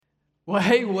Well,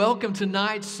 hey, welcome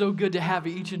tonight. So good to have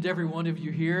each and every one of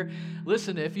you here.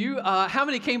 Listen, how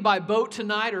many came by boat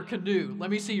tonight or canoe? Let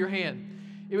me see your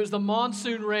hand. It was the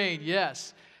monsoon rain,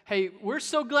 yes. Hey, we're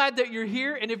so glad that you're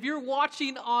here. And if you're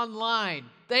watching online,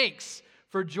 thanks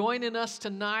for joining us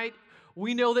tonight.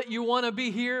 We know that you want to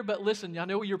be here, but listen, I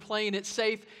know you're playing it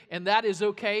safe, and that is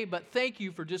okay. But thank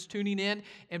you for just tuning in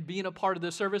and being a part of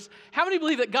the service. How many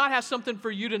believe that God has something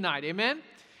for you tonight? Amen?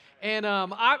 And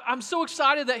I'm so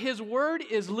excited that His Word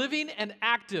is living and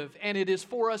active, and it is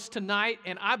for us tonight,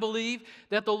 and I believe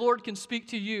that the Lord can speak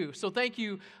to you. So thank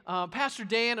you, Pastor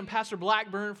Dan and Pastor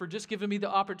Blackburn, for just giving me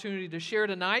the opportunity to share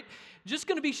tonight. Just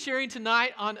going to be sharing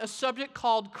tonight on a subject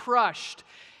called crushed.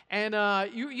 And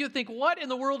you think, what in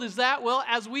the world is that? Well,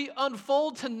 as we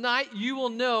unfold tonight, you will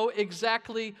know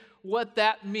exactly what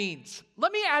that means.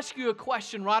 Let me ask you a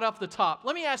question right off the top.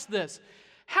 Let me ask this.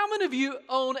 How many of you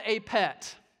own a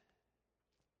pet?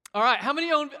 All right, how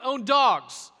many own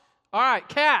dogs? All right,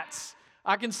 cats.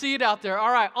 I can see it out there. All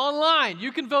right, online,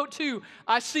 you can vote too.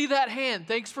 I see that hand.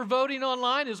 Thanks for voting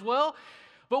online as well.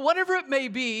 But whatever it may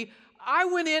be, I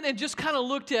went in and just kind of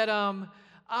looked at,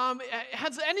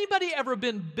 has anybody ever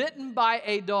been bitten by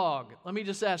a dog? Let me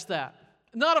just ask that.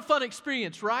 Not a fun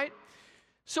experience, right?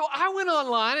 So I went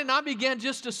online and I began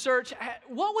just to search,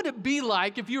 what would it be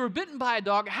like if you were bitten by a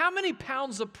dog? How many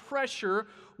pounds of pressure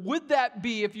would that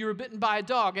be if you were bitten by a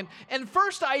dog? And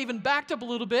first I even backed up a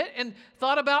little bit and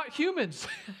thought about humans.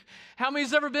 How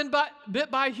many's ever been bit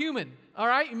by a human? All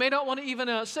right, you may not want to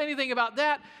even say anything about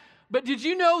that, but did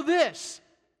you know this?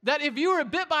 That if you were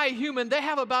bit by a human, they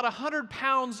have about 100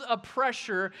 pounds of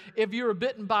pressure if you were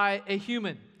bitten by a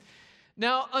human.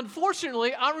 Now,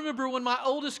 unfortunately, I remember when my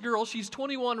oldest girl, she's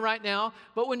 21 right now,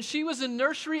 but when she was in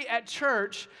nursery at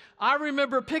church, I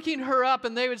remember picking her up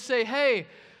and they would say, hey,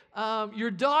 your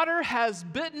daughter has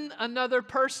bitten another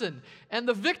person. And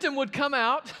the victim would come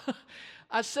out.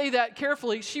 I say that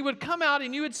carefully. She would come out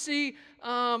and you would see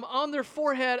on their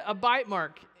forehead a bite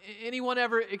mark. Anyone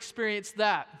ever experienced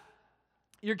that?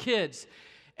 Your kids.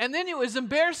 And then it was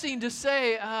embarrassing to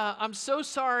say, I'm so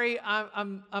sorry,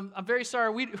 I'm very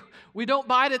sorry. We don't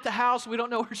bite at the house. We don't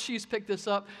know where she's picked this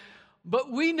up.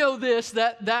 But we know this,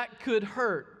 that could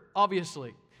hurt,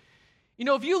 obviously. You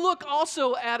know, if you look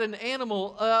also at an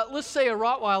animal, let's say a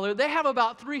Rottweiler, they have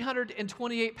about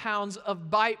 328 pounds of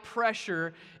bite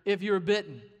pressure if you're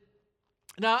bitten.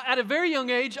 Now, at a very young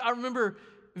age, I remember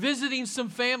visiting some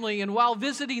family, and while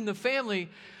visiting the family,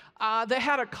 they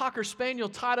had a Cocker Spaniel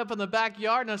tied up in the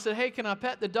backyard, and I said, hey, can I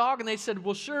pet the dog? And they said,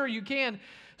 well, sure, you can.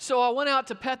 So I went out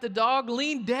to pet the dog,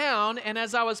 leaned down, and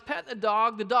as I was petting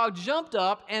the dog jumped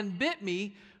up and bit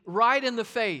me right in the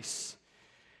face.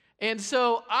 And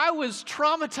so I was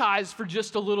traumatized for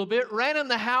just a little bit, ran in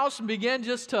the house and began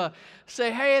just to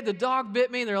say, hey, the dog bit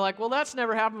me. And they're like, well, that's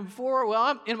never happened before.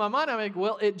 Well, in my mind, I'm like,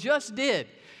 well, it just did.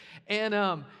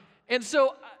 And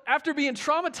so after being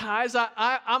traumatized,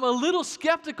 I'm a little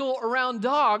skeptical around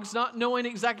dogs, not knowing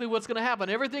exactly what's going to happen.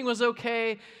 Everything was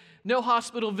okay, no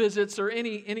hospital visits or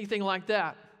anything like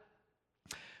that.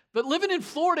 But living in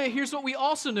Florida, here's what we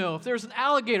also know. If there's an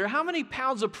alligator, how many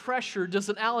pounds of pressure does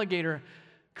an alligator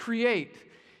create?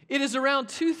 It is around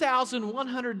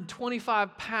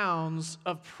 2,125 pounds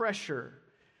of pressure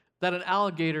that an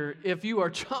alligator, if you are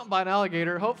chomped by an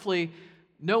alligator, hopefully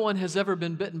no one has ever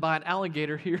been bitten by an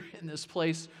alligator here in this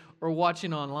place or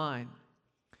watching online.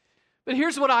 But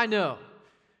here's what I know,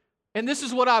 and this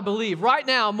is what I believe. Right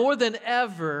now, more than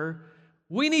ever,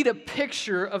 we need a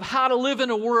picture of how to live in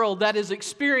a world that is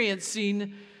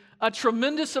experiencing a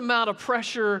tremendous amount of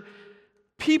pressure,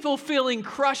 people feeling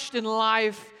crushed in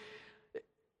life,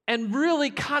 and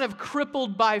really kind of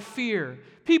crippled by fear.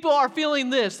 People are feeling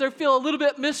this. They feel a little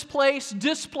bit misplaced,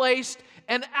 displaced,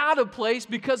 and out of place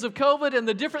because of COVID and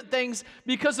the different things,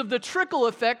 because of the trickle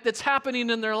effect that's happening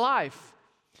in their life.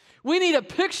 We need a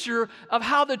picture of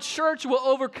how the church will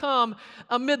overcome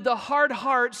amid the hard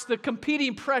hearts, the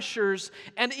competing pressures,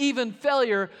 and even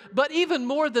failure. But even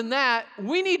more than that,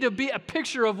 we need to be a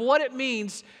picture of what it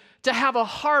means to have a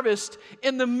harvest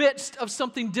in the midst of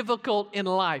something difficult in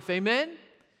life. Amen?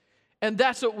 And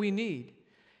that's what we need.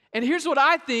 And here's what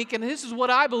I think, and this is what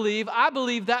I believe. I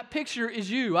believe that picture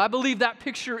is you. I believe that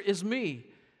picture is me.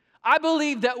 I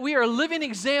believe that we are a living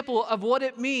example of what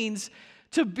it means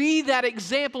to be that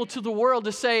example to the world,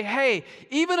 to say, hey,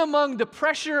 even among the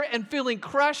pressure and feeling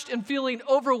crushed and feeling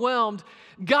overwhelmed,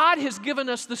 God has given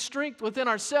us the strength within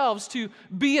ourselves to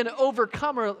be an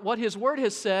overcomer, what His Word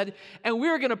has said, and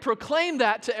we're going to proclaim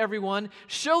that to everyone,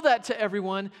 show that to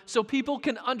everyone, so people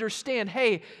can understand,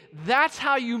 hey, that's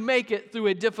how you make it through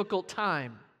a difficult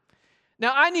time.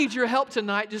 Now, I need your help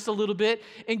tonight just a little bit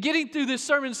in getting through this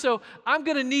sermon, so I'm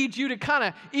going to need you to kind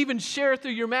of even share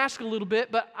through your mask a little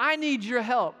bit, but I need your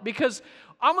help because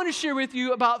I'm going to share with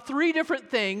you about 3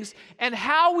 different things, and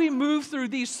how we move through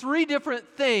these 3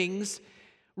 different things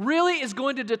really is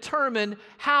going to determine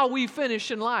how we finish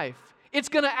in life. It's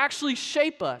going to actually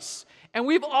shape us. And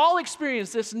we've all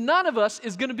experienced this. None of us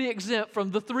is going to be exempt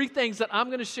from the 3 things that I'm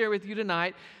going to share with you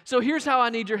tonight. So here's how I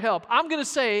need your help. I'm going to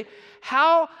say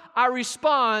how I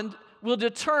respond will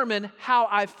determine how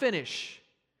I finish.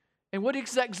 And what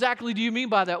exactly do you mean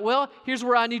by that? Well, here's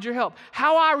where I need your help.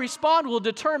 How I respond will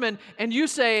determine, and you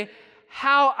say,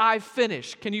 how I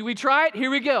finish. We try it?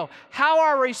 Here we go. How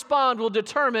I respond will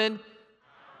determine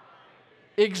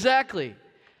exactly.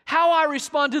 How I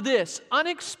respond to this,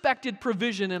 unexpected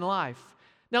provision in life.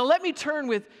 Now let me turn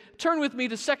with me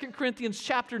to 2 Corinthians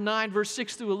chapter 9, verse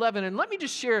 6 through 11, and let me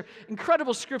just share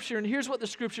incredible scripture, and here's what the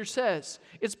scripture says.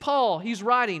 It's Paul, he's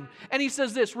writing, and he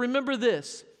says this, remember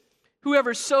this,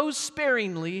 whoever sows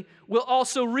sparingly will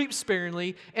also reap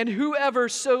sparingly, and whoever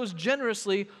sows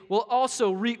generously will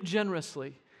also reap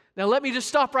generously. Now let me just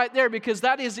stop right there because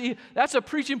that's a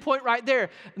preaching point right there.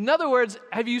 In other words,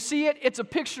 have you see it? It's a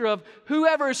picture of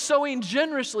whoever is sowing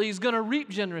generously is going to reap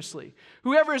generously.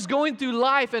 Whoever is going through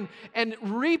life and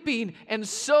reaping and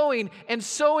sowing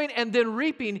and then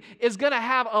reaping is going to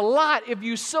have a lot if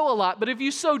you sow a lot. But if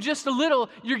you sow just a little,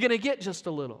 you're going to get just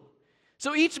a little.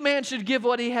 So each man should give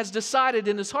what he has decided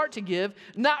in his heart to give,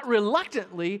 not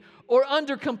reluctantly or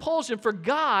under compulsion, for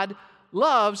God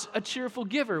loves a cheerful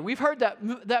giver. We've heard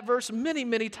that verse many,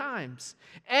 many times.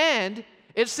 And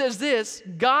it says this,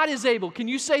 God is able. Can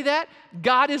you say that?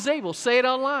 God is able. Say it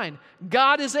online.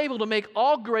 God is able to make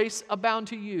all grace abound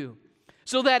to you,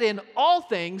 so that in all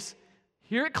things,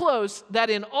 hear it close, that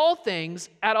in all things,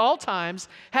 at all times,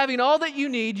 having all that you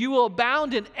need, you will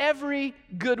abound in every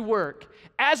good work.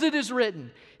 As it is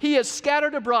written, He has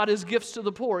scattered abroad His gifts to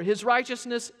the poor. His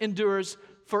righteousness endures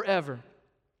forever.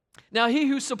 Now he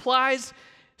who supplies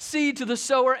seed to the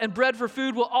sower and bread for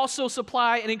food will also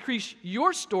supply and increase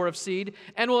your store of seed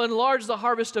and will enlarge the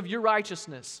harvest of your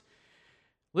righteousness.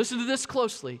 Listen to this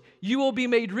closely. You will be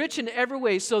made rich in every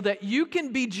way so that you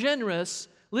can be generous,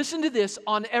 listen to this,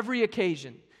 on every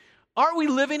occasion. Aren't we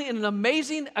living in an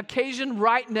amazing occasion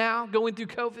right now going through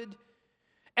COVID?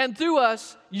 And through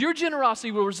us, your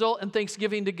generosity will result in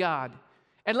thanksgiving to God.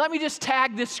 And let me just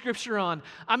tag this scripture on.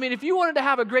 I mean, if you wanted to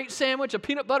have a great sandwich, a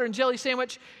peanut butter and jelly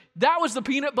sandwich, that was the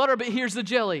peanut butter, but here's the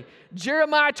jelly.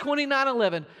 Jeremiah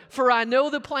 29:11. For I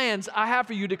know the plans I have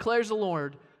for you, declares the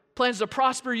Lord. Plans to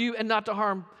prosper you and not to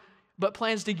harm, but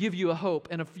plans to give you a hope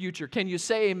and a future. Can you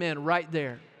say amen right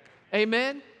there?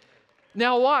 Amen?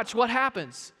 Now watch what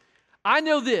happens. I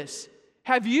know this.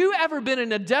 Have you ever been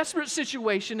in a desperate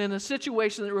situation, in a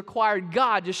situation that required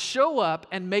God to show up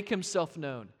and make Himself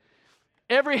known?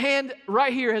 Every hand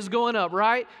right here has gone up,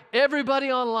 right?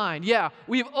 Everybody online. Yeah,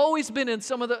 we've always been in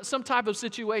some type of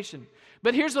situation.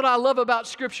 But here's what I love about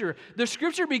Scripture. The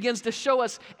Scripture begins to show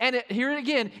us, and here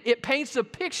again, it paints a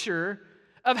picture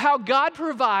of how God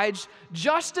provides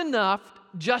just enough,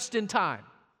 just in time.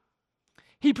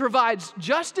 He provides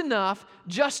just enough,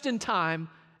 just in time,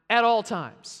 at all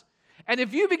times. And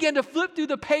if you begin to flip through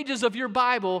the pages of your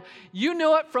Bible, you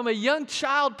know it from a young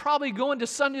child, probably going to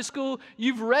Sunday school.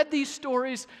 You've read these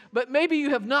stories, but maybe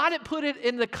you have not put it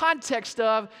in the context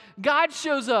of God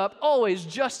shows up always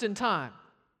just in time.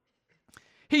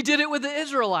 He did it with the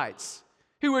Israelites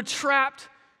who were trapped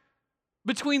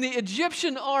between the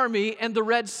Egyptian army and the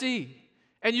Red Sea.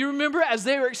 And you remember as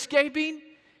they were escaping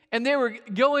and they were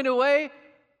going away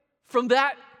from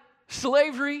that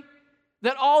slavery,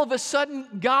 that all of a sudden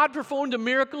God performed a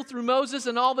miracle through Moses,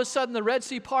 and all of a sudden the Red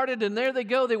Sea parted, and there they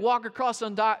go. They walk across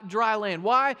on dry land.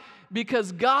 Why?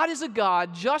 Because God is a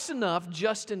God just enough,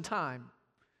 just in time.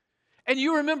 And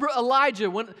you remember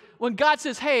Elijah when God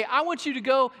says, hey, I want you to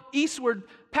go eastward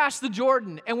past the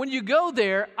Jordan. And when you go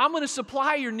there, I'm going to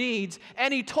supply your needs.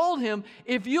 And He told him,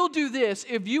 if you'll do this,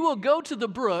 if you will go to the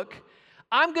brook,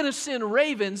 I'm going to send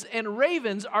ravens, and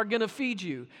ravens are going to feed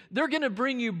you. They're going to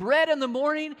bring you bread in the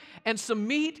morning and some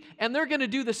meat, and they're going to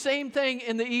do the same thing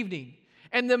in the evening.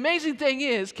 And the amazing thing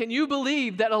is, can you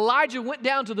believe that Elijah went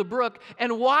down to the brook,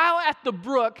 and while at the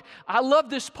brook, I love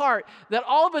this part, that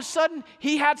all of a sudden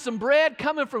he had some bread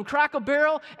coming from Cracker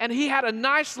Barrel, and he had a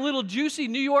nice little juicy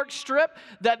New York strip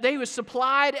that they was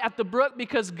supplied at the brook,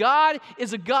 because God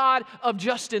is a God of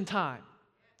just in time.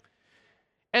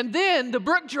 And then the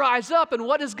brook dries up, and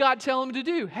what does God tell him to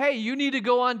do? Hey, you need to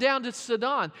go on down to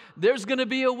Sidon. There's going to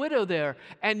be a widow there,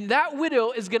 and that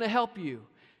widow is going to help you.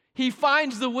 He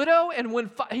finds the widow, and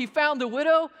when he found the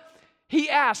widow, he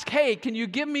asked, hey, can you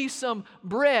give me some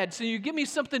bread? So you give me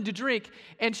something to drink.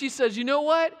 And she says, you know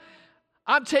what?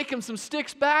 I'm taking some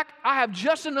sticks back. I have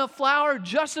just enough flour,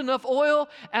 just enough oil,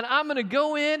 and I'm going to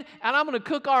go in and I'm going to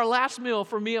cook our last meal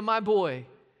for me and my boy.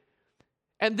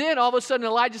 And then all of a sudden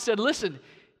Elijah said, listen,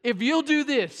 if you'll do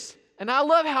this, and I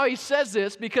love how he says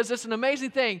this because it's an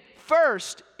amazing thing.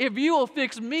 First, if you will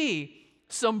fix me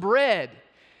some bread.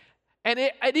 And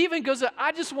it even goes,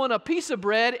 I just want a piece of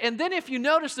bread. And then if you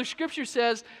notice, the scripture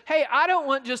says, hey, I don't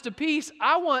want just a piece.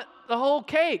 I want the whole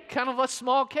cake, kind of a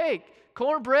small cake.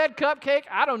 Cornbread, cupcake,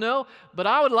 I don't know, but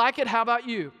I would like it. How about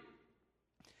you?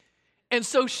 And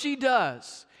so she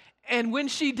does. And when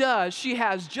she does, she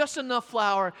has just enough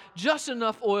flour, just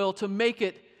enough oil to make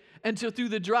it until through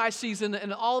the dry season,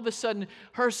 and all of a sudden,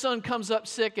 her son comes up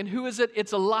sick, and who is it?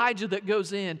 It's Elijah that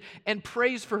goes in and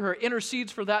prays for her,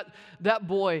 intercedes for that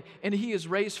boy, and he is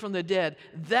raised from the dead.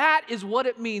 That is what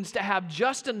it means to have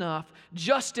just enough,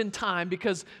 just in time,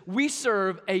 because we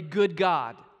serve a good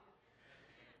God.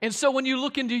 And so when you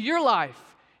look into your life,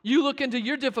 you look into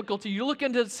your difficulty, you look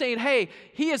into saying, hey,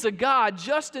 he is a God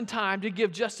just in time to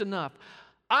give just enough.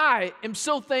 I am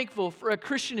so thankful for a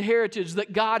Christian heritage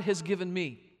that God has given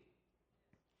me.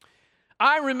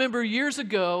 I remember years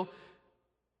ago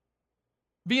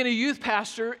being a youth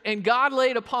pastor, and God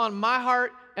laid upon my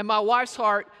heart and my wife's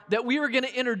heart that we were going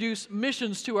to introduce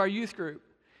missions to our youth group.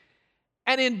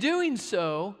 And in doing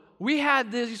so, we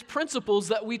had these principles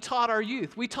that we taught our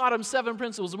youth. We taught them 7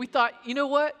 principles. We thought, you know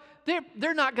what?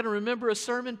 They're not going to remember a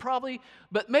sermon probably,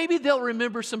 but maybe they'll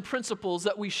remember some principles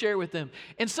that we share with them.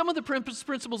 And some of the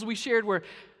principles we shared were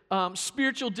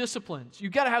spiritual disciplines.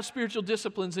 You've got to have spiritual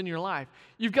disciplines in your life.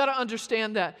 You've got to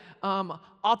understand that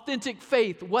authentic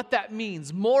faith, what that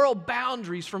means, moral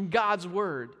boundaries from God's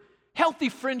word, healthy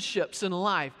friendships in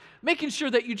life, making sure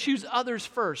that you choose others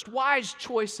first, wise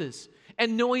choices,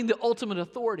 and knowing the ultimate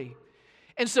authority.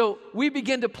 And so we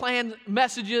began to plan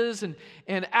messages and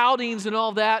outings and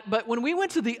all that. But when we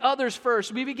went to the others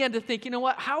first, we began to think, you know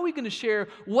what? How are we going to share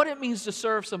what it means to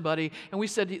serve somebody? And we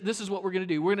said, this is what we're going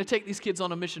to do. We're going to take these kids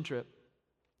on a mission trip.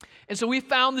 And so we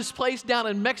found this place down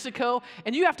in Mexico.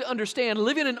 And you have to understand,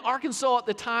 living in Arkansas at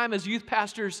the time as youth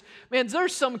pastors, man,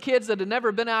 there's some kids that had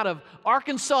never been out of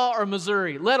Arkansas or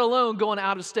Missouri, let alone going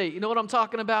out of state. You know what I'm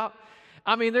talking about?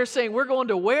 I mean, they're saying, we're going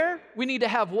to where? We need to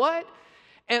have what?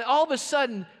 And all of a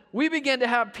sudden, we began to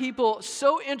have people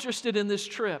so interested in this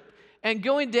trip and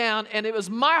going down, and it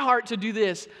was my heart to do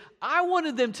this. I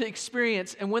wanted them to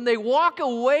experience, and when they walk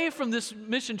away from this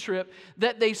mission trip,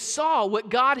 that they saw what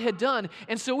God had done.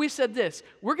 And so we said this,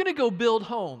 we're going to go build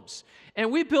homes.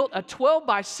 And we built a 12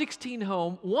 by 16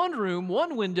 home, 1 room,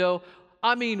 1 window,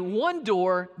 1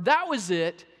 door, that was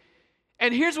it.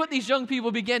 And here's what these young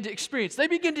people began to experience. They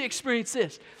began to experience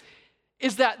this,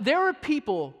 is that there were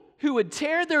people who would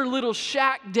tear their little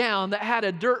shack down that had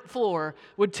a dirt floor,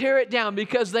 would tear it down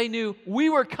because they knew we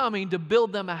were coming to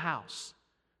build them a house.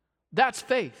 That's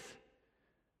faith.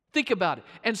 Think about it.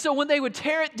 And so when they would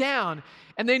tear it down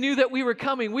and they knew that we were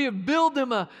coming, we would build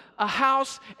them a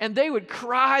house, and they would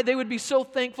cry. They would be so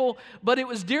thankful. But it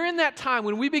was during that time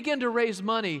when we began to raise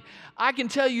money, I can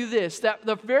tell you this, that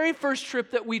the very first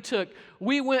trip that we took,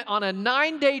 we went on a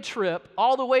 9-day trip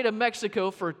all the way to Mexico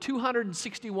for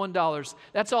 $261.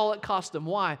 That's all it cost them.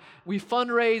 Why? We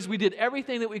fundraised. We did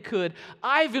everything that we could.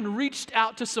 I even reached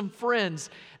out to some friends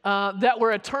that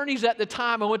were attorneys at the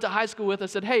time I went to high school with. I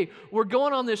said, hey, we're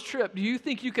going on this trip. Do you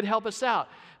think you could help us out?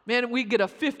 Man, we'd get a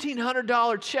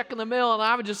 $1,500 check in the mail, and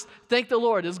I would just thank the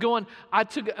Lord. I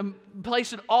took and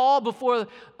placed it all before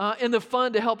in the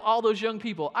fund to help all those young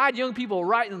people. I had young people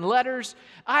writing letters.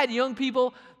 I had young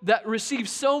people that received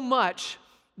so much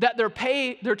that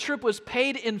their trip was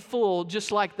paid in full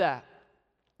just like that.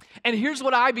 And here's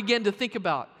what I began to think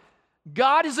about.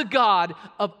 God is a God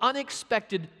of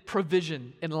unexpected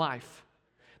provision in life.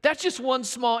 That's just one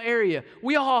small area.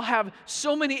 We all have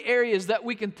so many areas that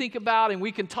we can think about and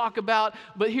we can talk about,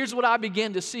 but here's what I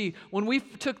began to see. When we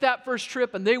took that first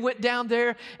trip and they went down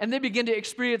there and they began to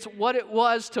experience what it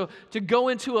was to go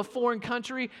into a foreign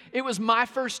country, it was my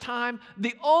first time.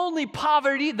 The only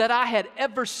poverty that I had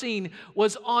ever seen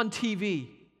was on TV.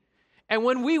 And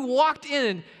when we walked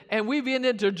in and we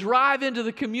began to drive into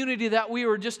the community that we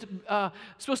were just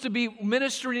supposed to be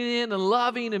ministering in and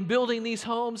loving and building these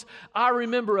homes, I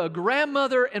remember a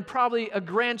grandmother and probably a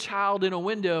grandchild in a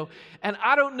window. And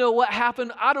I don't know what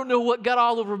happened. I don't know what got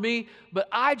all over me, but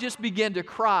I just began to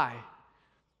cry.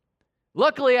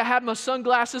 Luckily, I had my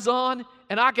sunglasses on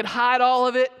and I could hide all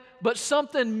of it. But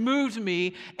something moved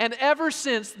me, and ever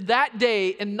since that day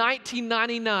in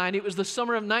 1999, it was the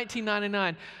summer of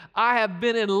 1999, I have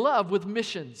been in love with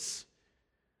missions.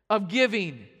 of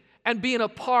giving and being a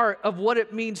part of what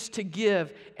it means to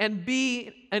give and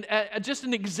be just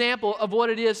an example of what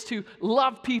it is to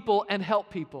love people and help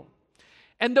people.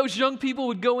 And those young people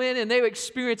would go in and they would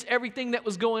experience everything that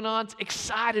was going on,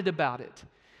 excited about it.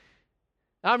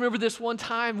 I remember this one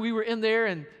time we were in there,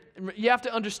 and you have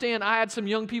to understand, I had some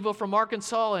young people from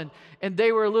Arkansas, and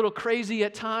they were a little crazy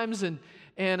at times. And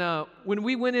when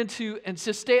we went into and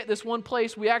to stay at this one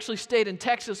place, we actually stayed in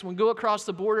Texas. When we go across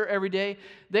the border every day,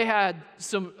 they had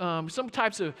some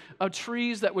types of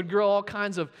trees that would grow all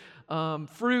kinds of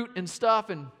fruit and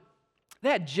stuff, and they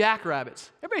had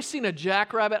jackrabbits. Everybody seen a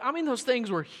jackrabbit? I mean, those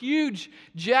things were huge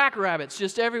jackrabbits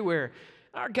just everywhere.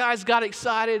 Our guys got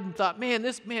excited and thought,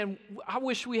 man, I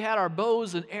wish we had our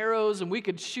bows and arrows and we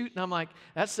could shoot. And I'm like,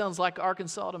 that sounds like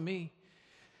Arkansas to me.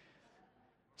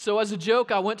 So as a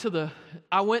joke, I went to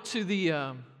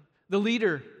the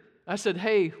leader. I said,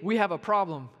 hey, we have a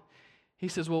problem. He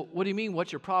says, well, what do you mean?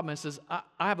 What's your problem? I says, I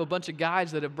have a bunch of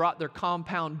guys that have brought their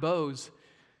compound bows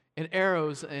and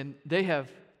arrows, and they have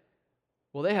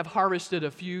harvested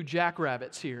a few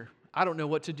jackrabbits here. I don't know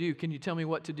what to do. Can you tell me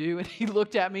what to do? And he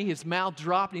looked at me, his mouth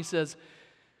dropped, and he says,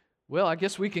 well, I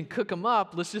guess we can cook them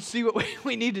up. Let's just see what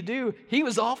we need to do. He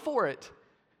was all for it.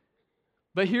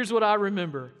 But here's what I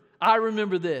remember. I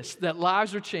remember this, that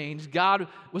lives are changed. God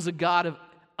was a God of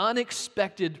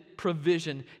unexpected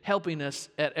provision, helping us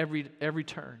at every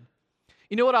turn.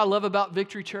 You know what I love about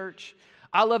Victory Church?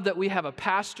 I love that we have a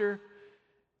pastor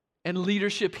and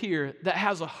leadership here that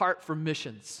has a heart for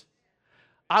missions.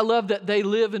 I love that they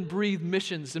live and breathe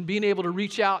missions and being able to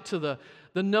reach out to the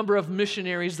number of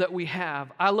missionaries that we have.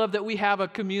 I love that we have a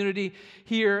community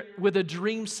here with a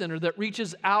dream center that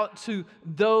reaches out to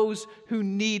those who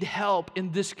need help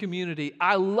in this community.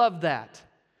 I love that.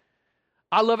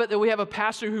 I love it that we have a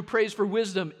pastor who prays for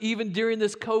wisdom even during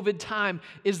this COVID time,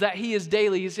 is that he is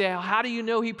daily. You say, how do you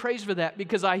know he prays for that?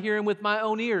 Because I hear him with my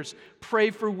own ears.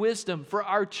 Pray for wisdom for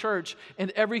our church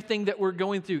and everything that we're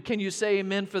going through. Can you say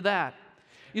amen for that?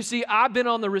 You see, I've been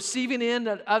on the receiving end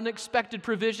of unexpected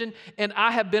provision, and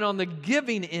I have been on the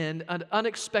giving end of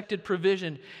unexpected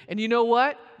provision. And you know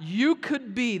what? You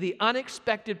could be the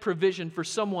unexpected provision for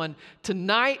someone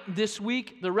tonight, this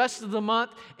week, the rest of the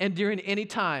month, and during any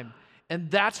time. And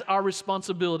that's our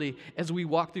responsibility as we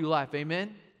walk through life.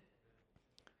 Amen?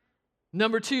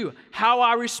 Number 2, how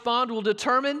I respond will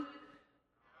determine.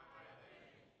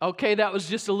 Okay, that was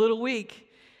just a little weak.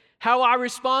 How I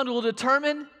respond will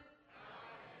determine.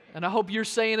 And I hope you're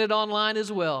saying it online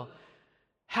as well.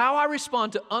 How I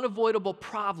respond to unavoidable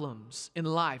problems in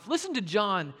life. Listen to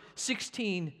John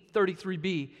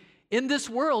 16:33b. In this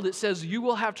world, it says, you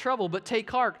will have trouble, but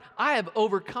take heart. I have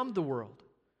overcome the world.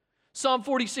 Psalm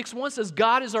 46:1 says,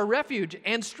 God is our refuge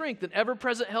and strength and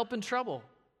ever-present help in trouble.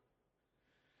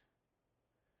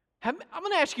 I'm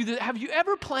going to ask you this. Have you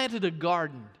ever planted a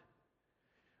garden?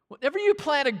 Whenever you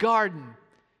plant a garden,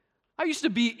 I used to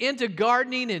be into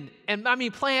gardening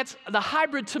and plants, the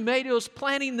hybrid tomatoes,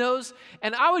 planting those,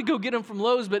 and I would go get them from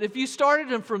Lowe's, but if you started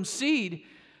them from seed,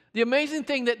 the amazing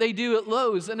thing that they do at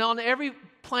Lowe's, and on every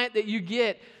plant that you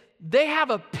get, they have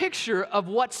a picture of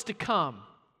what's to come.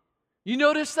 You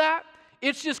notice that?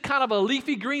 It's just kind of a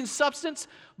leafy green substance,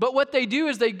 but what they do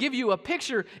is they give you a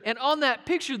picture, and on that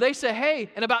picture they say, hey,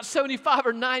 in about 75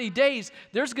 or 90 days,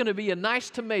 there's going to be a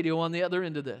nice tomato on the other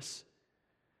end of this.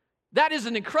 That is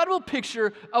an incredible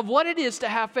picture of what it is to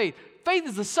have faith. Faith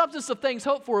is the substance of things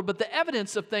hoped for, but the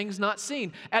evidence of things not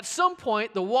seen. At some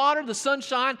point, the water, the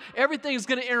sunshine, everything is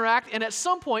going to interact, and at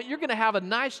some point, you're going to have a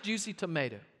nice, juicy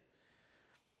tomato.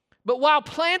 But while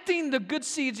planting the good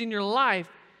seeds in your life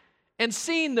and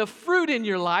seeing the fruit in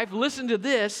your life, listen to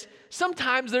this,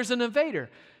 sometimes there's an invader.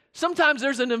 Sometimes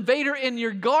there's an invader in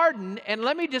your garden, and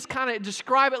let me just kind of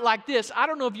describe it like this. I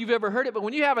don't know if you've ever heard it, but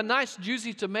when you have a nice,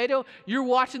 juicy tomato, you're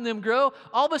watching them grow,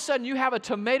 all of a sudden you have a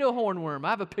tomato hornworm.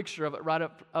 I have a picture of it right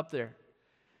up there.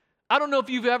 I don't know if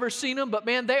you've ever seen them, but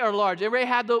man, they are large. Everybody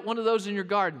had one of those in your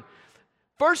garden.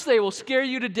 First, they will scare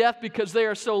you to death because they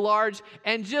are so large,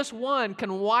 and just one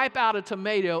can wipe out a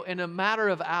tomato in a matter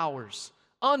of hours.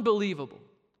 Unbelievable.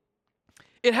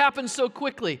 It happens so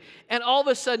quickly, and all of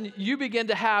a sudden you begin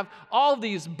to have all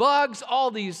these bugs, all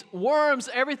these worms,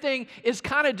 everything is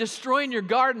kind of destroying your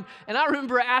garden. And I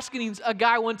remember asking a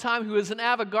guy one time who was an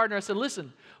avid gardener, I said,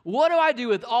 listen, what do I do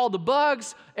with all the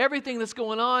bugs, everything that's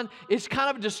going on? It's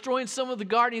kind of destroying some of the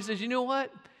garden. He says, you know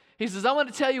what? He says, I'm going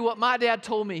to tell you what my dad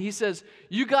told me. He says,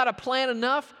 you got to plant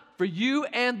enough for you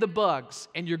and the bugs,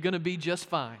 and you're going to be just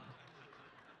fine.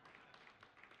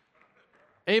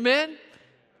 Amen?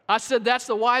 I said, that's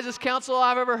the wisest counsel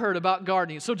I've ever heard about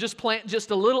gardening. So just plant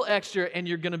just a little extra and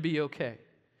you're going to be okay.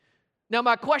 Now,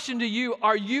 my question to you,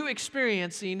 are you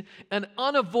experiencing an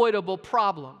unavoidable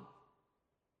problem?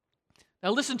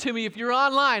 Now, listen to me. If you're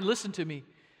online, listen to me.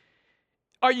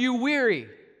 Are you weary?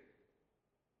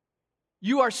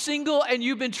 You are single and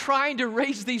you've been trying to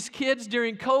raise these kids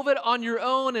during COVID on your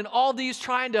own and all these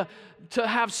trying to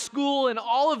have school and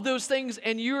all of those things,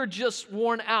 and you're just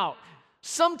worn out.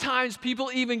 Sometimes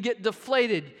people even get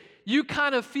deflated. You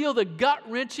kind of feel the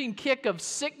gut-wrenching kick of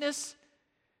sickness.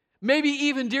 Maybe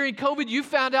even during COVID, you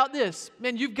found out this.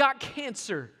 Man, you've got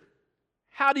cancer.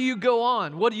 How do you go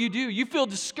on? What do? You feel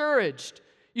discouraged.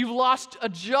 You've lost a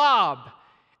job.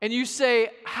 And you say,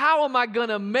 how am I going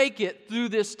to make it through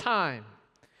this time?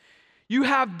 You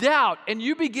have doubt, and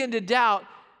you begin to doubt,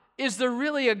 is there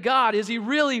really a God? Is He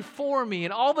really for me?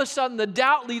 And all of a sudden, the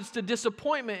doubt leads to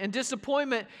disappointment, and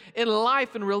disappointment in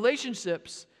life and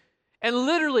relationships. And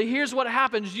literally, here's what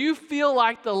happens. You feel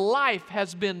like the life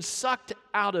has been sucked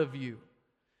out of you.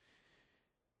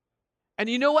 And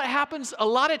you know what happens? A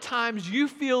lot of times, you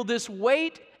feel this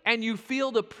weight and you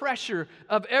feel the pressure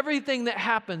of everything that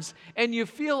happens, and you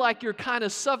feel like you're kind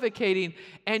of suffocating,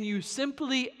 and you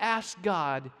simply ask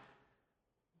God,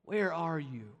 where are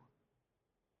you?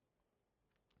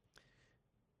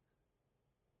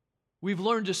 We've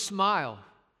learned to smile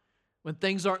when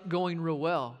things aren't going real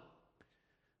well.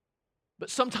 But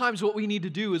sometimes what we need to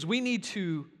do is we need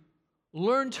to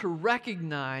learn to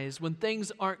recognize when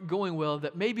things aren't going well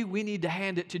that maybe we need to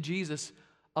hand it to Jesus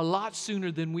a lot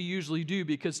sooner than we usually do,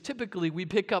 because typically we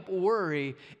pick up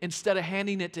worry instead of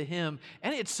handing it to Him,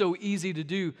 and it's so easy to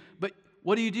do. But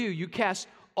what do? You cast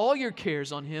all your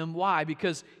cares on Him. Why?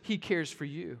 Because He cares for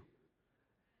you.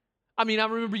 I mean, I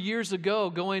remember years ago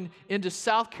going into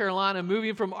South Carolina,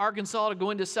 moving from Arkansas to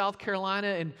going to South Carolina,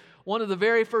 and one of the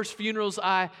very first funerals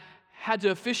I had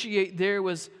to officiate there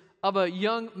was of a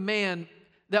young man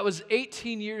that was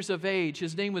 18 years of age.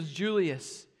 His name was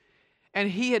Julius. And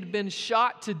he had been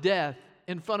shot to death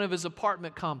in front of his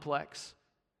apartment complex.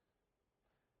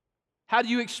 How do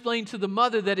you explain to the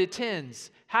mother that attends?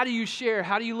 How do you share?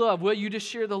 How do you love? Well, you just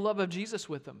share the love of Jesus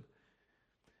with them.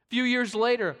 A few years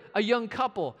later, a young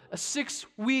couple, a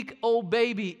 6-week-old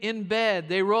baby in bed,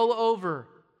 they roll over.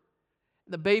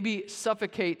 The baby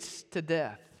suffocates to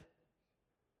death.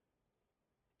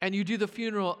 And you do the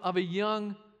funeral of a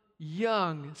young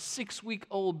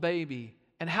 6-week-old baby.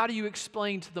 And how do you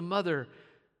explain to the mother?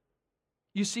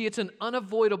 You see, it's an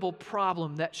unavoidable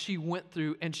problem that she went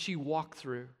through and she walked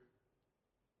through.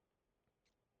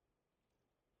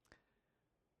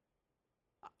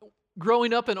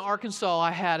 Growing up in Arkansas,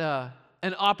 I had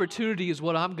an opportunity, is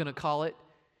what I'm going to call it,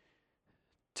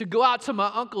 to go out to my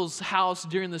uncle's house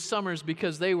during the summers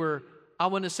because they were, I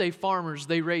want to say farmers.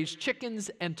 They raised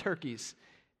chickens and turkeys.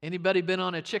 Anybody been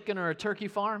on a chicken or a turkey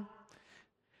farm?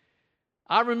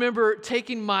 I remember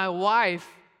taking my wife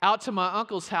out to my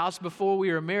uncle's house before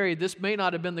we were married. This may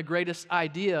not have been the greatest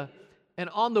idea. And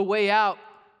on the way out,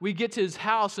 we get to his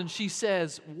house and she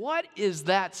says, "What is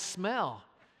that smell?"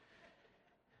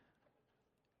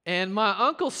 And my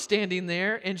uncle's standing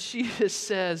there and she just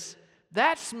says,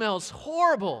 "That smells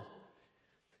horrible."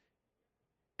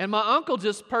 And my uncle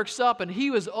just perks up, and he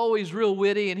was always real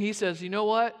witty, and he says, "You know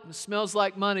what? It smells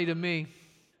like money to me."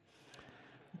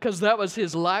 Because that was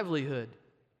his livelihood.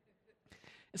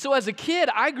 And so as a kid,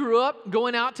 I grew up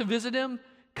going out to visit him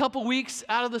a couple weeks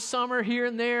out of the summer here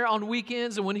and there on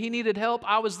weekends, and when he needed help,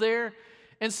 I was there.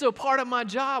 And so part of my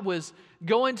job was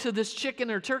going to this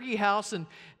chicken or turkey house, and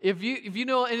if you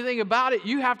know anything about it,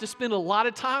 you have to spend a lot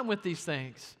of time with these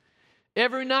things.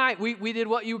 Every night, we did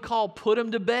what you would call put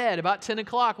them to bed. About 10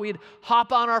 o'clock, we'd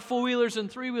hop on our 4-wheelers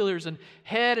and 3-wheelers and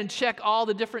head and check all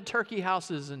the different turkey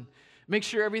houses and make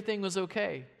sure everything was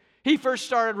okay. He first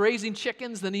started raising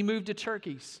chickens, then he moved to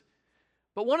turkeys.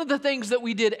 But one of the things that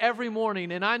we did every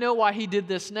morning, and I know why he did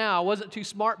this now, I wasn't too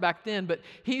smart back then, but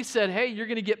he said, "Hey, you're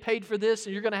going to get paid for this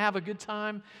and you're going to have a good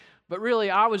time." But really,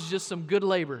 I was just some good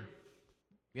labor.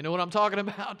 You know what I'm talking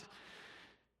about?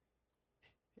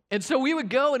 And so we would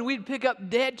go and we'd pick up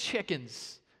dead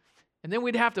chickens. And then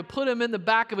we'd have to put them in the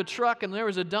back of a truck, and there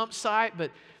was a dump site.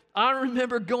 But I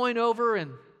remember going over,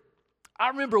 and I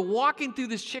remember walking through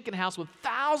this chicken house with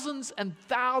thousands and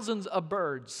thousands of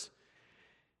birds.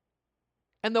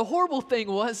 And the horrible thing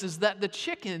is that the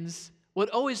chickens would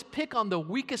always pick on the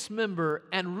weakest member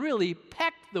and really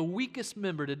peck the weakest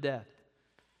member to death.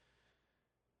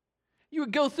 You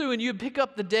would go through and you'd pick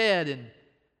up the dead,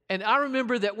 and I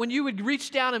remember that when you would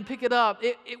reach down and pick it up,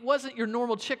 it wasn't your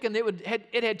normal chicken.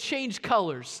 It had changed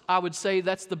colors, I would say.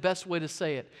 That's the best way to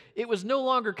say it. It was no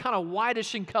longer kind of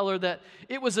whitish in color, that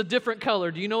it was a different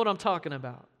color. Do you know what I'm talking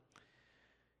about?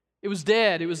 It was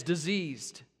dead. It was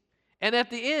diseased. And at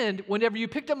the end, whenever you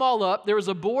picked them all up, there was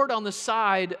a board on the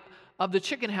side of the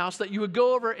chicken house that you would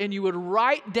go over and you would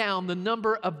write down the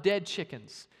number of dead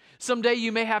chickens. Someday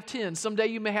you may have 10, someday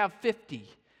you may have 50,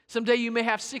 someday you may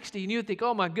have 60, and you would think,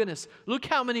 oh my goodness, look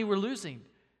how many we're losing.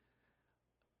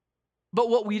 But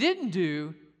what we didn't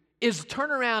do is turn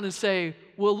around and say,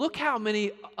 well, look how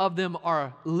many of them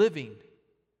are living.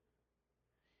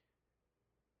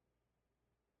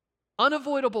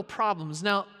 Unavoidable problems.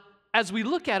 Now, as we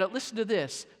look at it, listen to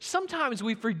this. Sometimes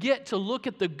we forget to look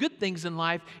at the good things in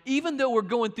life, even though we're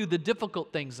going through the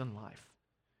difficult things in life.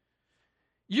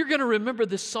 You're going to remember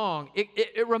this song.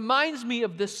 It reminds me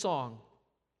of this song.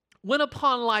 When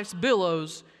upon life's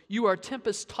billows you are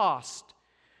tempest-tossed,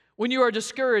 when you are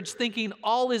discouraged, thinking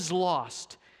all is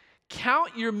lost,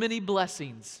 count your many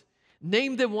blessings,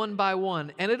 name them one by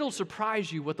one, and it'll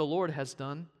surprise you what the Lord has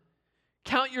done.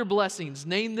 Count your blessings,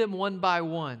 name them one by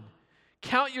one.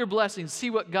 Count your blessings,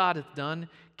 see what God hath done.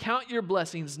 Count your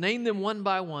blessings, name them one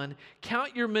by one.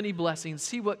 Count your many blessings,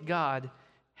 see what God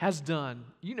has done.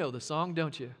 You know the song,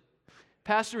 don't you?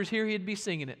 Pastor is here, he'd be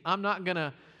singing it. I'm not going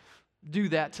to do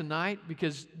that tonight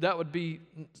because that would be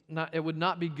it would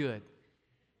not be good.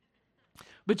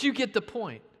 But you get the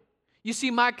point. You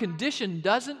see, my condition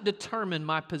doesn't determine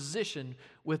my position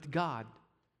with God.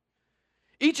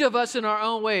 Each of us in our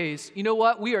own ways, you know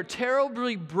what? We are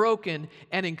terribly broken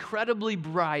and incredibly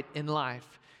bright in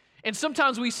life. And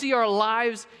sometimes we see our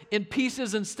lives in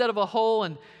pieces instead of a whole.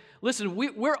 And listen,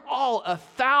 we're all a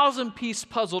 1,000-piece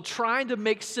puzzle trying to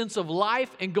make sense of life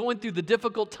and going through the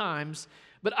difficult times.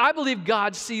 But I believe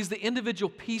God sees the individual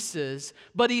pieces,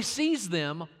 but He sees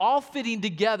them all fitting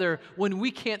together when we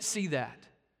can't see that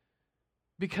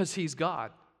because He's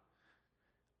God.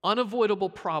 Unavoidable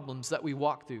problems that we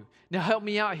walk through. Now help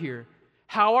me out here.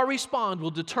 How I respond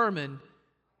will determine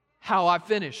how I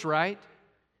finish, right?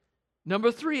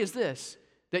 Number 3 is this,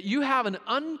 that you have an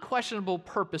unquestionable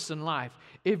purpose in life.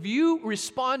 If you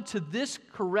respond to this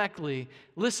correctly,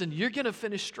 listen, you're going to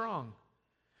finish strong.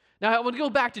 Now, I want to go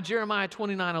back to Jeremiah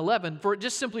 29:11, for it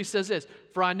just simply says this,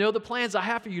 for I know the plans I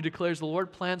have for you, declares the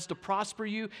Lord, plans to prosper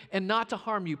you and not to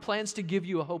harm you, plans to give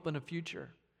you a hope and a future.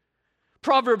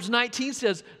 Proverbs 19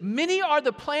 says, many are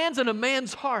the plans in a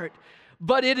man's heart,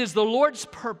 but it is the Lord's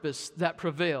purpose that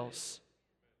prevails.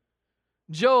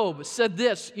 Job said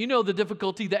this, you know the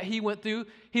difficulty that he went through.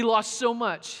 He lost so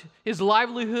much, his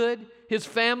livelihood, his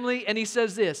family, and he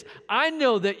says this, I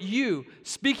know that you,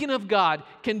 speaking of God,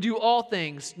 can do all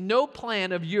things. No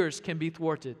plan of yours can be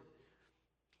thwarted.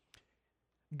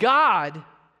 God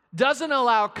doesn't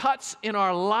allow cuts in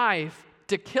our life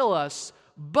to kill us,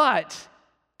 but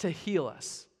to heal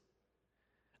us.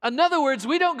 In other words,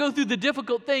 we don't go through the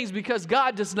difficult things because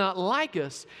God does not like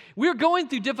us. We're going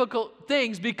through difficult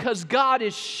things because God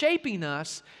is shaping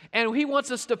us and He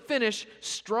wants us to finish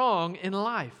strong in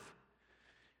life.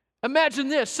 Imagine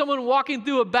this, someone walking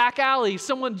through a back alley,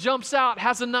 someone jumps out,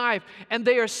 has a knife, and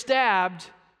they are stabbed.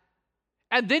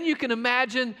 And then you can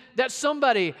imagine that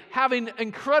somebody having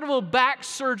incredible back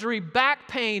surgery, back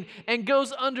pain, and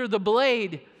goes under the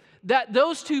blade, that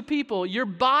those two people, your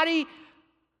body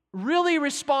really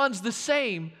responds the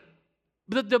same,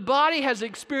 but the body has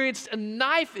experienced a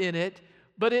knife in it,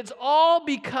 but it's all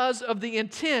because of the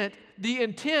intent. The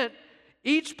intent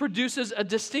each produces a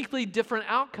distinctly different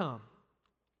outcome.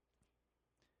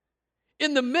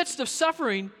 In the midst of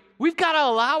suffering, we've got to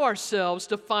allow ourselves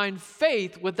to find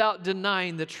faith without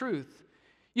denying the truth.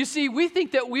 You see, we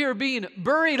think that we are being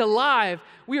buried alive.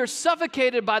 We are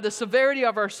suffocated by the severity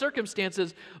of our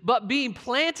circumstances, but being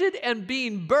planted and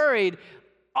being buried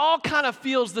all kind of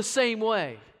feels the same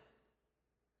way.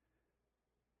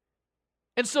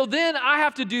 And so then I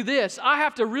have to do this. I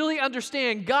have to really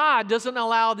understand God doesn't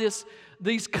allow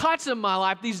these cuts in my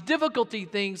life, these difficulty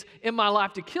things in my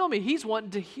life to kill me. He's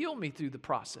wanting to heal me through the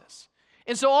process.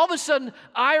 And so all of a sudden,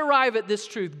 I arrive at this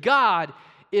truth. God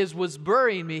was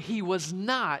burying me. He was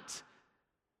not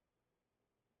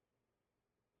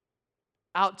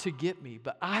out to get me,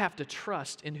 but I have to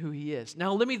trust in who He is.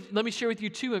 Now, let me share with you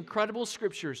 2 incredible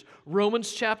scriptures.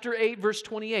 Romans chapter 8, verse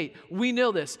 28. We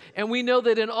know this, and we know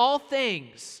that in all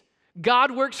things,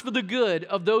 God works for the good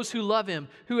of those who love Him,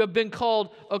 who have been called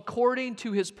according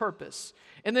to His purpose.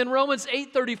 And then Romans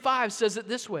 8:35 says it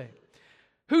this way.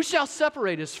 Who shall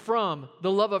separate us from the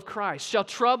love of Christ? Shall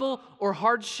trouble or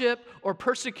hardship or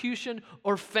persecution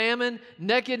or famine,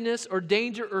 nakedness or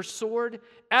danger or sword?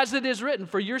 As it is written,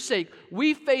 for your sake,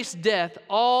 we face death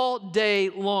all day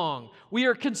long. We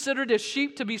are considered as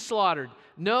sheep to be slaughtered.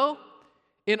 No,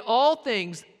 In all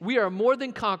things, we are more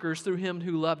than conquerors through him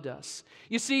who loved us.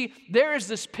 You see, there is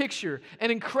this picture, an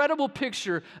incredible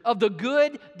picture of the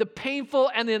good, the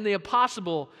painful, and then the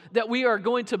impossible that we are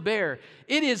going to bear.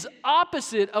 It is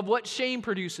opposite of what shame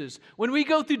produces. When we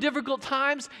go through difficult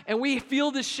times and we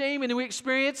feel this shame and we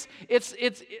experience,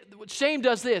 shame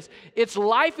does this. It's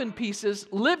life in pieces,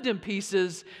 lived in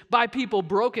pieces by people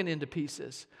broken into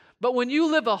pieces. But when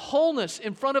you live a wholeness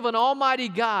in front of an almighty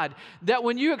God, that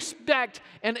when you expect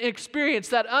and experience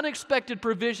that unexpected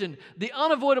provision, the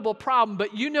unavoidable problem,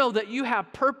 but you know that you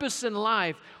have purpose in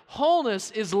life,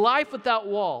 wholeness is life without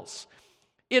walls.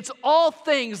 It's all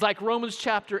things like Romans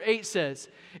chapter 8 says.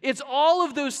 It's all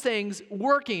of those things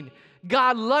working,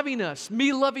 God loving us,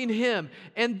 me loving him.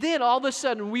 And then all of a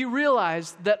sudden we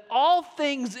realize that all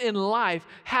things in life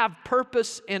have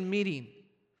purpose and meaning.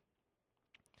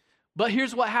 But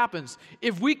here's what happens.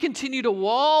 If we continue to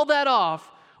wall that off,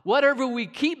 whatever we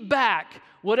keep back,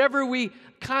 whatever we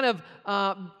kind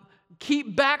of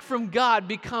keep back from God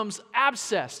becomes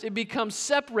abscessed. It becomes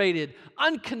separated,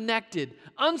 unconnected,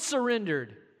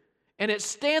 unsurrendered. And it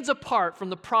stands apart from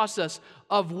the process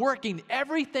of working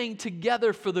everything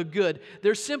together for the good.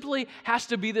 There simply has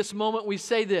to be this moment we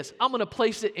say this, I'm going to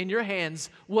place it in your hands,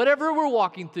 whatever we're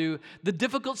walking through, the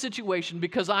difficult situation,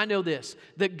 because I know this,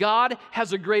 that God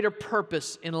has a greater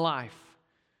purpose in life.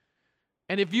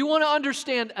 And if you want to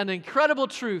understand an incredible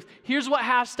truth, here's what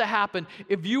has to happen.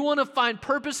 If you want to find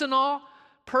purpose in all,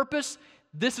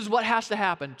 this is what has to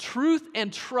happen. Truth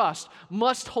and trust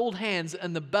must hold hands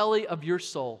in the belly of your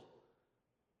soul.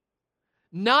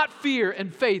 Not fear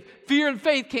and faith. Fear and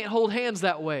faith can't hold hands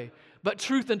that way, but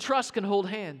truth and trust can hold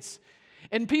hands.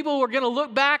 And people are going to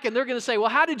look back and they're going to say, well,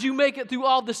 how did you make it through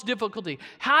all this difficulty?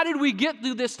 How did we get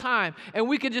through this time? And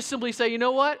we can just simply say, you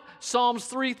know what? Psalms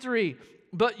 3:3.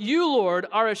 But you, Lord,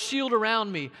 are a shield around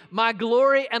me, my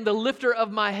glory and the lifter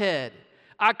of my head.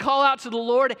 I call out to the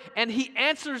Lord and he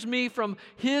answers me from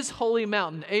his holy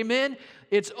mountain. Amen?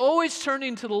 It's always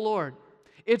turning to the Lord.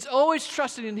 It's always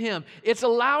trusting in him. It's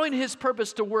allowing his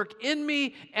purpose to work in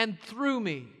me and through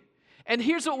me. And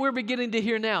here's what we're beginning to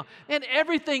hear now. And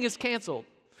everything is canceled.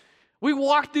 We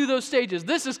walk through those stages.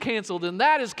 This is canceled and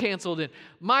that is canceled. And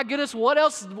my goodness, what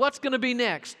else? What's going to be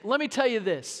next? Let me tell you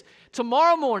this.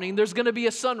 Tomorrow morning, there's going to be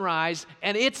a sunrise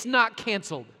and it's not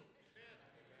canceled.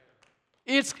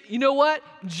 You know what?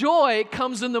 Joy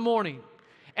comes in the morning.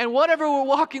 And whatever we're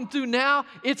walking through now,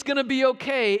 it's going to be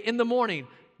okay in the morning.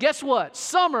 Guess what?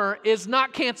 Summer is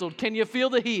not canceled. Can you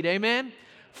feel the heat? Amen?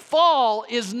 Fall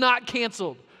is not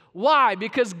canceled. Why?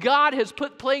 Because God has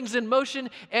put things in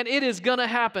motion and it is going to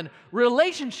happen.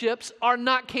 Relationships are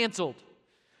not canceled.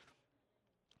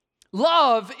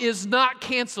 Love is not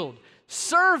canceled.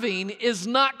 Serving is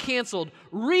not canceled.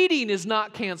 Reading is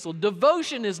not canceled.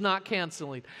 Devotion is not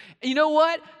canceling. You know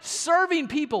what? Serving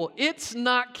people, it's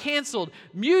not canceled.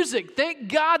 Music, thank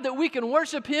God that we can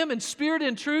worship him in spirit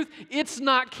and truth. It's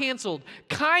not canceled.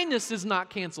 Kindness is not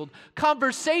canceled.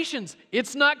 Conversations,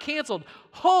 it's not canceled.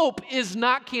 Hope is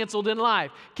not canceled in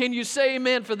life. Can you say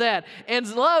amen for that? And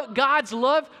God's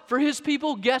love for his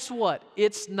people, guess what?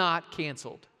 It's not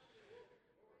canceled.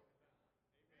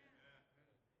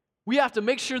 We have to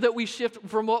make sure that we shift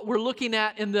from what we're looking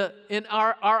at in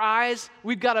our eyes.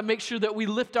 We've got to make sure that we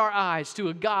lift our eyes to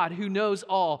a God who knows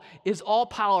all, is all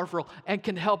powerful, and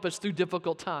can help us through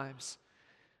difficult times.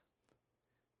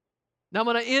 Now I'm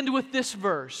going to end with this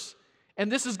verse,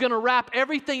 and this is going to wrap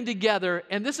everything together,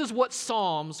 and this is what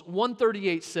Psalms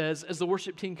 138 says as the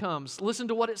worship team comes. Listen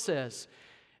to what it says.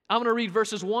 I'm going to read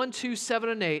verses 1, 2, 7,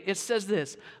 and 8. It says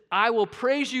this, I will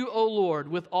praise you, O Lord,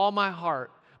 with all my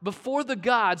heart. Before the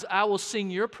gods, I will sing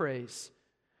your praise.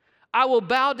 I will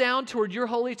bow down toward your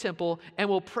holy temple and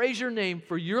will praise your name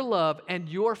for your love and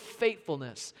your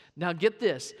faithfulness. Now get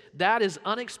this, that is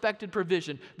unexpected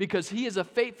provision because he is a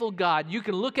faithful God. You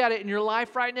can look at it in your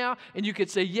life right now and you could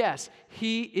say, yes,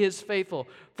 he is faithful.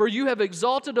 For you have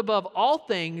exalted above all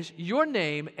things your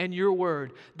name and your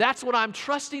word. That's what I'm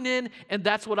trusting in and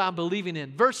that's what I'm believing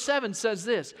in. Verse 7 says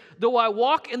this, though I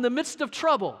walk in the midst of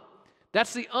trouble,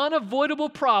 that's the unavoidable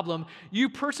problem, you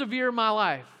persevere in my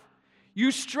life.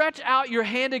 You stretch out your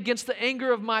hand against the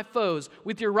anger of my foes.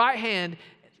 With your right hand,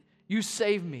 you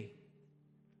save me.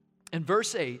 And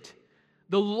verse 8,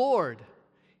 the Lord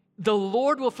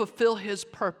will fulfill his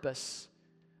purpose.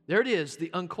 There it is,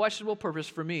 the unquestionable purpose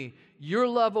for me. Your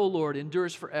love, O Lord,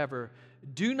 endures forever.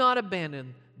 Do not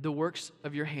abandon the works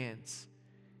of your hands.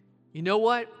 You know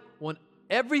what? When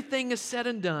everything is said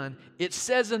and done, it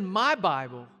says in my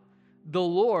Bible, the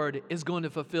Lord is going to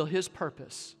fulfill his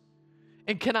purpose.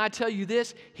 And can I tell you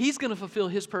this? He's going to fulfill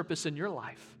his purpose in your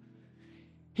life.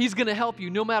 He's going to help you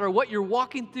no matter what you're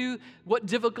walking through, what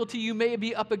difficulty you may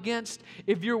be up against.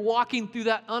 If you're walking through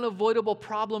that unavoidable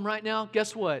problem right now,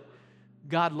 guess what?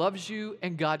 God loves you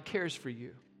and God cares for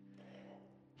you.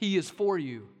 He is for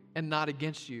you and not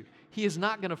against you. He is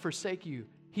not going to forsake you.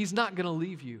 He's not going to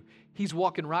leave you. He's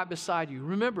walking right beside you.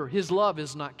 Remember, His love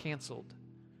is not canceled.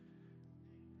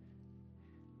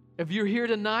 If you're here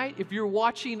tonight, if you're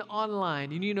watching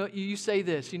online, and you say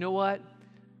this, you know what?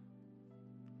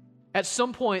 At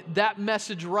some point, that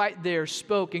message right there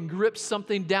spoke and gripped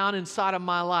something down inside of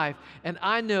my life. And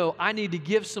I know I need to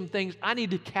give some things, I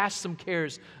need to cast some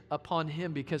cares upon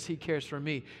Him because He cares for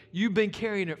me. You've been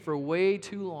carrying it for way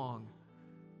too long.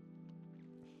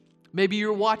 Maybe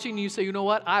you're watching and you say, you know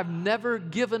what? I've never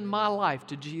given my life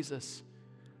to Jesus.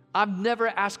 I've never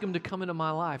asked Him to come into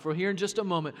my life. Well, here in just a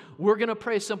moment, we're going to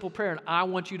pray a simple prayer, and I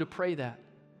want you to pray that.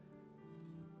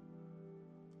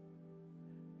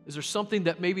 Is there something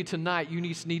that maybe tonight you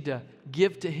need to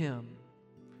give to Him?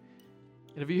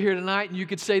 And if you're here tonight and you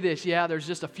could say this, yeah, there's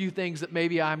just a few things that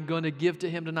maybe I'm going to give to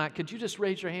Him tonight. Could you just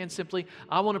raise your hand simply?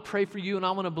 I want to pray for you and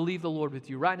I want to believe the Lord with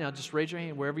you. Right now, just raise your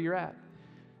hand wherever you're at.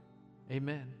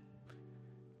 Amen.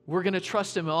 We're going to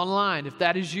trust Him online. If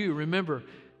that is you, remember,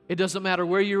 it doesn't matter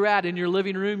where you're at, in your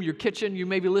living room, your kitchen, you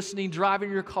may be listening,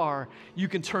 driving your car. You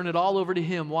can turn it all over to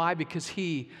Him. Why? Because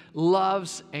He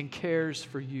loves and cares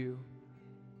for you.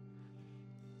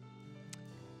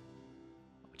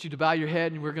 I want you to bow your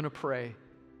head and we're going to pray.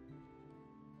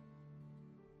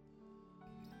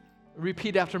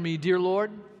 Repeat after me. Dear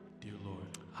Lord,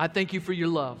 I thank you for your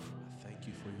love.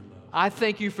 I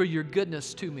thank you for your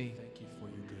goodness to me.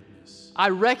 I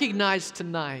recognize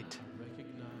tonight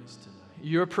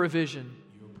your provision.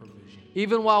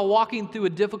 Even while walking through a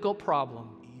difficult problem.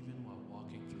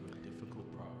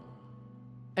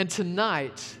 And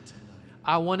tonight,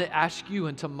 I want to ask you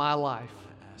into my life.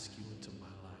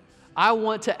 I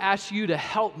want to ask you to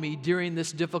help me during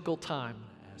this difficult time.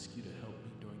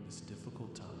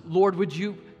 Lord, would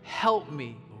you help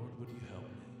me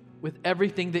with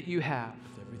everything that you have?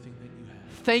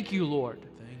 Thank you, Lord,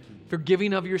 for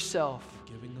giving of yourself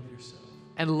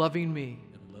and loving me.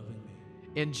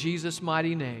 In Jesus'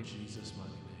 mighty name.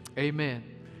 Amen.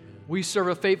 We serve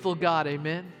a faithful God.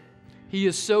 Amen. He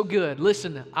is so good.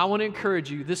 Listen, I want to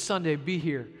encourage you this Sunday, be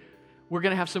here. We're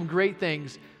going to have some great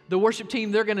things. The worship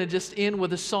team, they're going to just end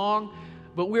with a song,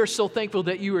 but we are so thankful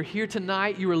that you are here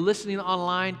tonight. You are listening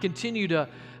online. Continue to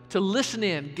listen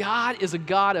in. God is a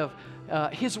God of,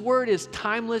 His word is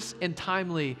timeless and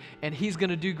timely, and He's going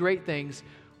to do great things.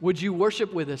 Would you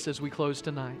worship with us as we close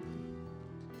tonight?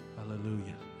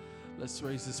 Hallelujah. Let's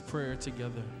raise this prayer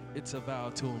together. It's a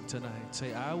vow to Him tonight.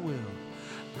 Say, I will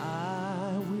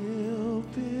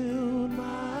build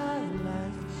my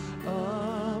life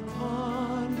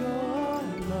upon your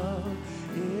love.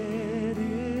 It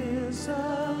is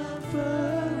a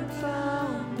firm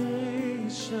foundation.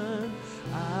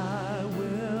 I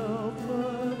will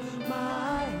put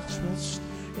my trust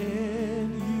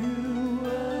in you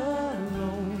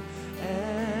alone,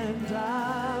 and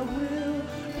I will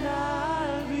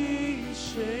not be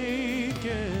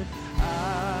shaken.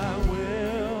 I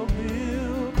will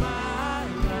build my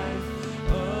life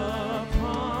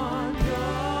upon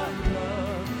your love.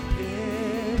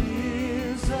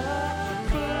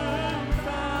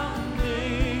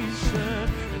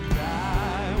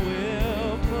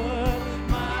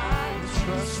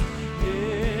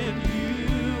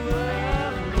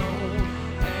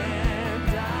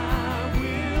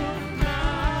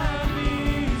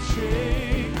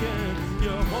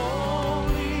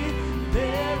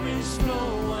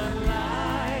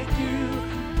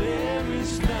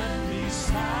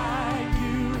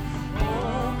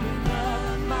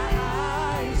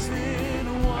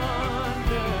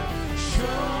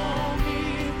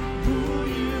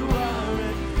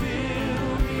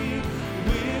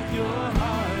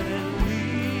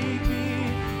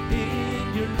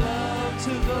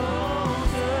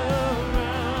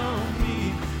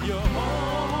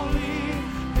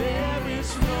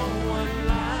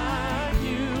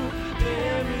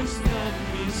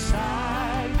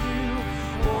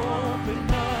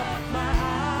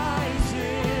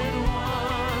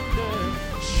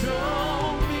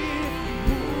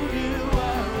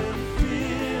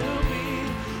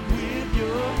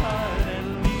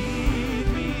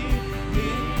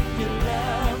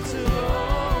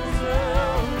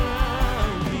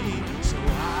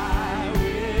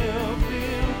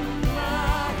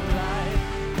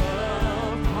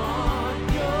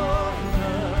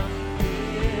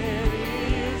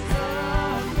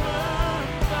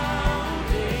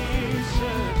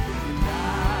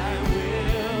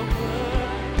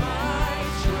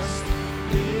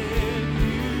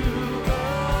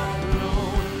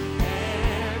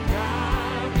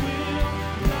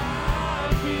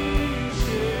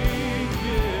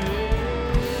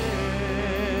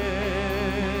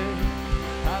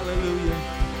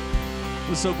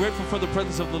 so grateful for the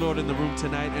presence of the Lord in the room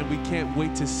tonight, and we can't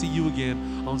wait to see you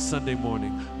again on Sunday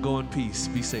morning. Go in peace.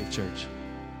 Be safe, church.